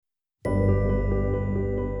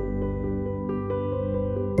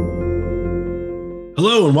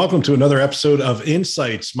Hello and welcome to another episode of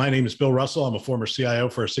Insights. My name is Bill Russell. I'm a former CIO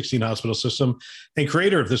for a 16-hospital system and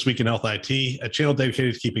creator of This Week in Health IT, a channel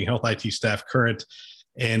dedicated to keeping health IT staff current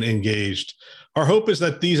and engaged. Our hope is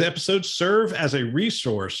that these episodes serve as a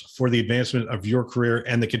resource for the advancement of your career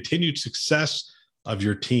and the continued success of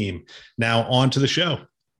your team. Now on to the show.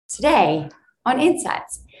 Today on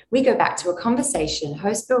Insights, we go back to a conversation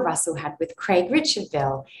host Bill Russell had with Craig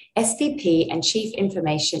Richardville, SVP and Chief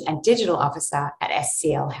Information and Digital Officer at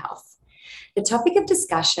SCL Health. The topic of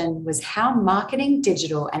discussion was how marketing,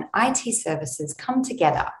 digital, and IT services come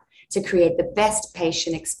together to create the best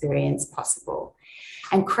patient experience possible.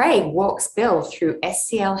 And Craig walks Bill through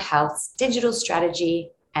SCL Health's digital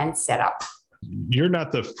strategy and setup. You're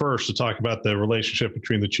not the first to talk about the relationship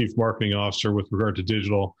between the chief marketing officer with regard to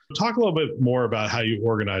digital. Talk a little bit more about how you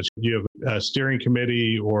organize. Do you have a steering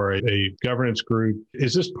committee or a governance group?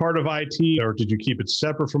 Is this part of IT or did you keep it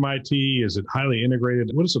separate from IT? Is it highly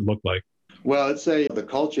integrated? What does it look like? Well, I'd say the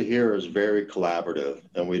culture here is very collaborative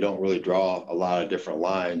and we don't really draw a lot of different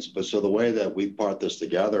lines. But so the way that we part this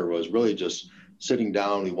together was really just sitting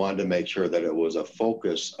down. We wanted to make sure that it was a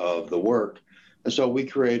focus of the work. And so we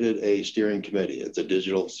created a steering committee. It's a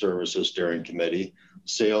digital services steering committee.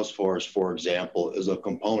 Salesforce, for example, is a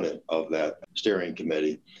component of that steering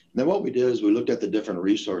committee. And then what we did is we looked at the different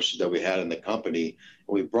resources that we had in the company,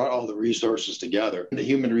 and we brought all the resources together, the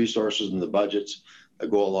human resources and the budgets that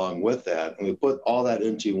go along with that. And we put all that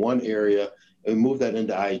into one area and we moved that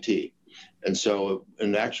into IT. And so,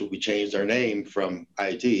 and actually we changed our name from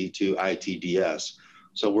IT to ITDS.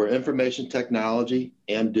 So we're information technology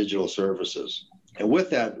and digital services. And with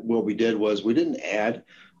that, what we did was we didn't add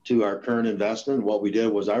to our current investment. What we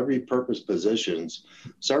did was I repurposed positions,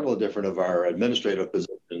 several different of our administrative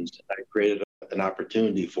positions. I created an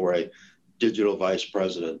opportunity for a digital vice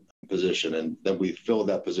president position. And then we filled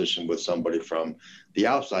that position with somebody from the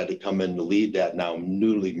outside to come in to lead that now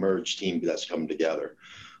newly merged team that's come together.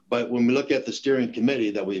 But when we look at the steering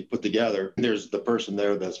committee that we put together, there's the person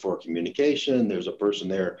there that's for communication. There's a person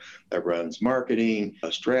there that runs marketing,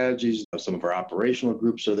 strategies. Some of our operational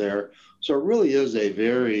groups are there. So it really is a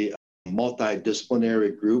very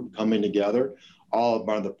multidisciplinary group coming together, all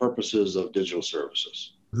about the purposes of digital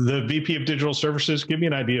services. The VP of Digital Services, give me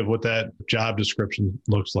an idea of what that job description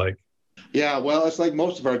looks like. Yeah, well, it's like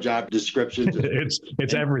most of our job descriptions.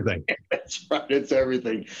 It's everything. That's right. It's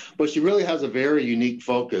everything. But she really has a very unique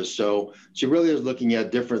focus. So she really is looking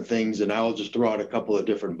at different things. And I'll just throw out a couple of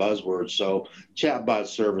different buzzwords. So chatbot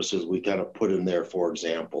services, we kind of put in there, for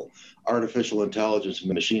example. Artificial intelligence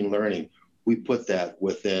and machine learning, we put that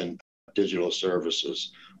within digital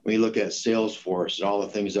services. When you look at Salesforce and all the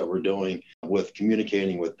things that we're doing with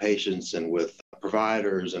communicating with patients and with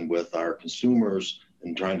providers and with our consumers,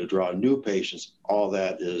 and trying to draw new patients, all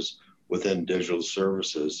that is within digital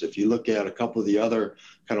services. If you look at a couple of the other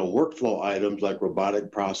kind of workflow items like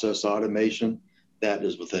robotic process automation, that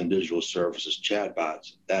is within digital services.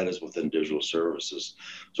 Chatbots, that is within digital services.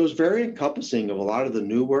 So it's very encompassing of a lot of the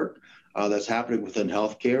new work that's happening within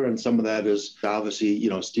healthcare. And some of that is obviously,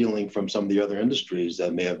 stealing from some of the other industries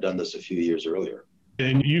that may have done this a few years earlier.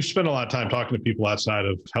 And you spend a lot of time talking to people outside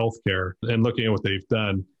of healthcare and looking at what they've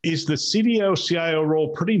done. Is the CDO, CIO role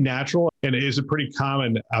pretty natural and is it pretty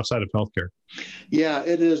common outside of healthcare? Yeah,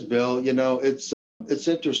 it is, Bill. It's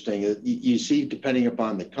interesting. You see, depending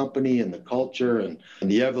upon the company and the culture and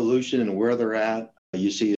the evolution and where they're at, you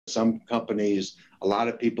see some companies, a lot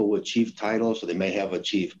of people with chief titles, so they may have a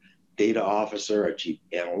chief data officer, a chief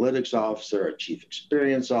analytics officer, a chief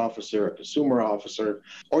experience officer, a consumer officer,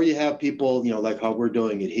 or you have people, like how we're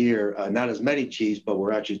doing it here, not as many chiefs, but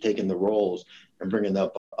we're actually taking the roles and bringing them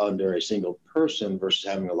up under a single person versus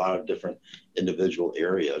having a lot of different individual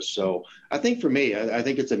areas. So I think for me, I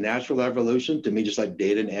think it's a natural evolution. To me, just like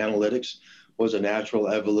data and analytics was a natural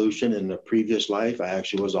evolution in the previous life, I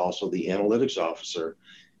actually was also the analytics officer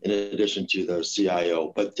in addition to the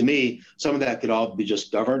CIO. But to me, some of that could all be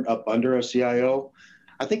just governed up under a CIO.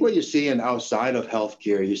 I think what you see in outside of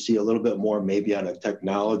healthcare, you see a little bit more maybe on a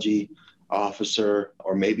technology officer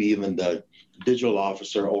or maybe even the digital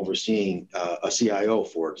officer overseeing a CIO,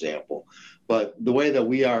 for example. But the way that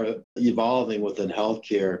we are evolving within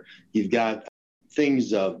healthcare, you've got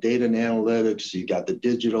things of data and analytics, you've got the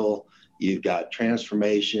digital, you've got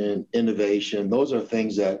transformation, innovation. Those are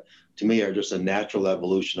things that to me are just a natural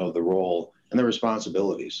evolution of the role and the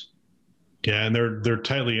responsibilities. Yeah, and they're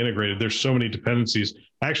tightly integrated. There's so many dependencies.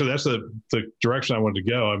 Actually, that's the direction I wanted to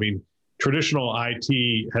go. I mean, traditional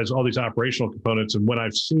IT has all these operational components. And what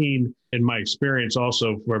I've seen in my experience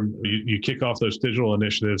also from you kick off those digital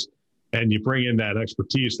initiatives and you bring in that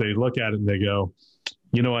expertise, they look at it and they go,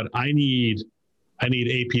 you know what, I need I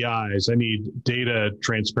need APIs, I need data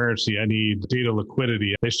transparency, I need data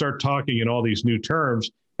liquidity. They start talking in all these new terms.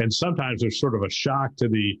 And sometimes there's sort of a shock to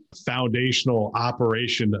the foundational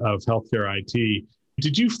operation of healthcare IT.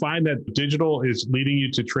 Did you find that digital is leading you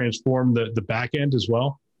to transform the back end as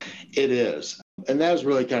well? It is. And that is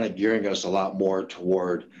really kind of gearing us a lot more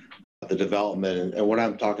toward the development. And what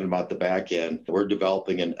I'm talking about the back end, we're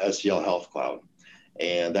developing an SCL Health Cloud.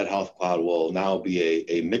 And that Health Cloud will now be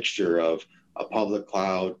a mixture of a public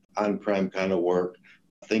cloud, on-prem kind of work,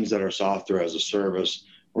 things that are software as a service,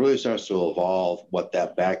 really starts to evolve what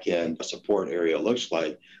that back end support area looks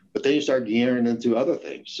like. But then you start gearing into other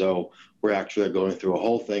things. So we're actually going through a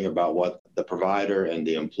whole thing about what the provider and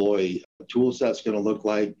the employee tool set's going to look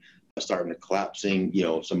like, starting to collapsing,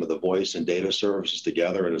 some of the voice and data services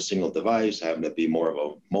together in a single device, having it be more of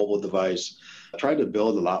a mobile device. I tried to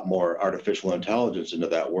build a lot more artificial intelligence into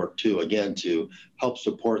that work too, again, to help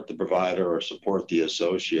support the provider or support the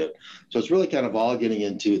associate. So it's really kind of all getting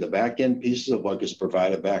into the back end pieces of what gets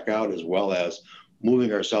provided back out, as well as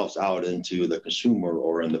moving ourselves out into the consumer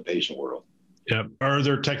or in the patient world. Yeah. Are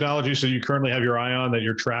there technologies that you currently have your eye on that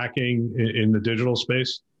you're tracking in the digital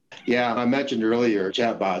space? Yeah, I mentioned earlier,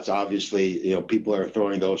 chatbots, obviously, people are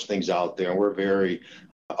throwing those things out there, and we're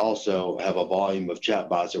also have a volume of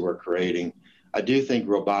chatbots that we're creating. I do think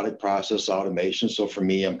robotic process automation. So for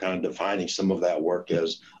me, I'm kind of defining some of that work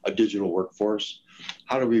as a digital workforce.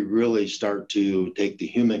 How do we really start to take the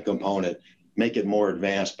human component, make it more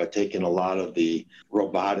advanced by taking a lot of the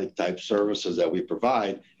robotic type services that we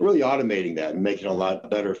provide, really automating that and making it a lot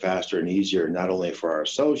better, faster, and easier, not only for our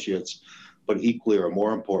associates, but equally or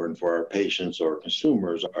more important for our patients or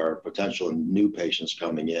consumers, our potential new patients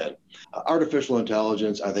coming in. Artificial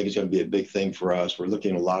intelligence, I think, is going to be a big thing for us. We're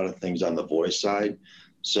looking at a lot of things on the voice side.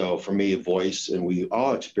 So for me, voice, and we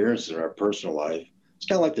all experience it in our personal life, it's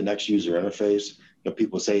kind of like the next user interface.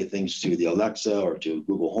 People say things to the Alexa or to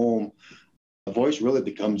Google Home. Voice really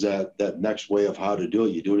becomes that next way of how to do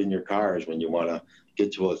it. You do it in your cars when you want to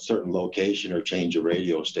get to a certain location or change a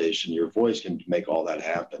radio station. Your voice can make all that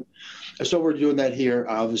happen. And so we're doing that here,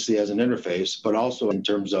 obviously, as an interface, but also in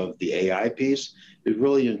terms of the AI piece, is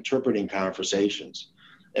really interpreting conversations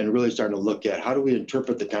and really starting to look at how do we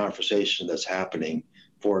interpret the conversation that's happening,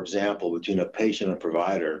 for example, between a patient and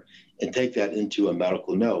provider, and take that into a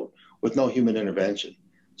medical note with no human intervention.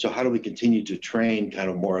 So how do we continue to train kind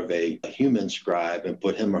of more of a human scribe and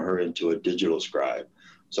put him or her into a digital scribe?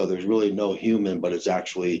 So there's really no human, but it's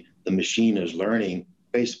actually the machine is learning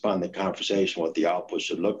based upon the conversation, what the output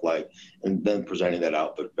should look like, and then presenting that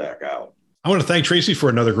output back out. I want to thank Tracy for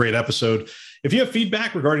another great episode. If you have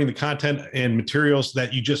feedback regarding the content and materials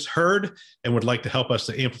that you just heard and would like to help us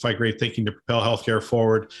to amplify great thinking to propel healthcare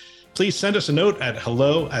forward, please send us a note at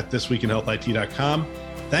hello@thisweekinhealthit.com.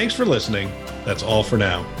 Thanks for listening. That's all for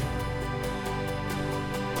now.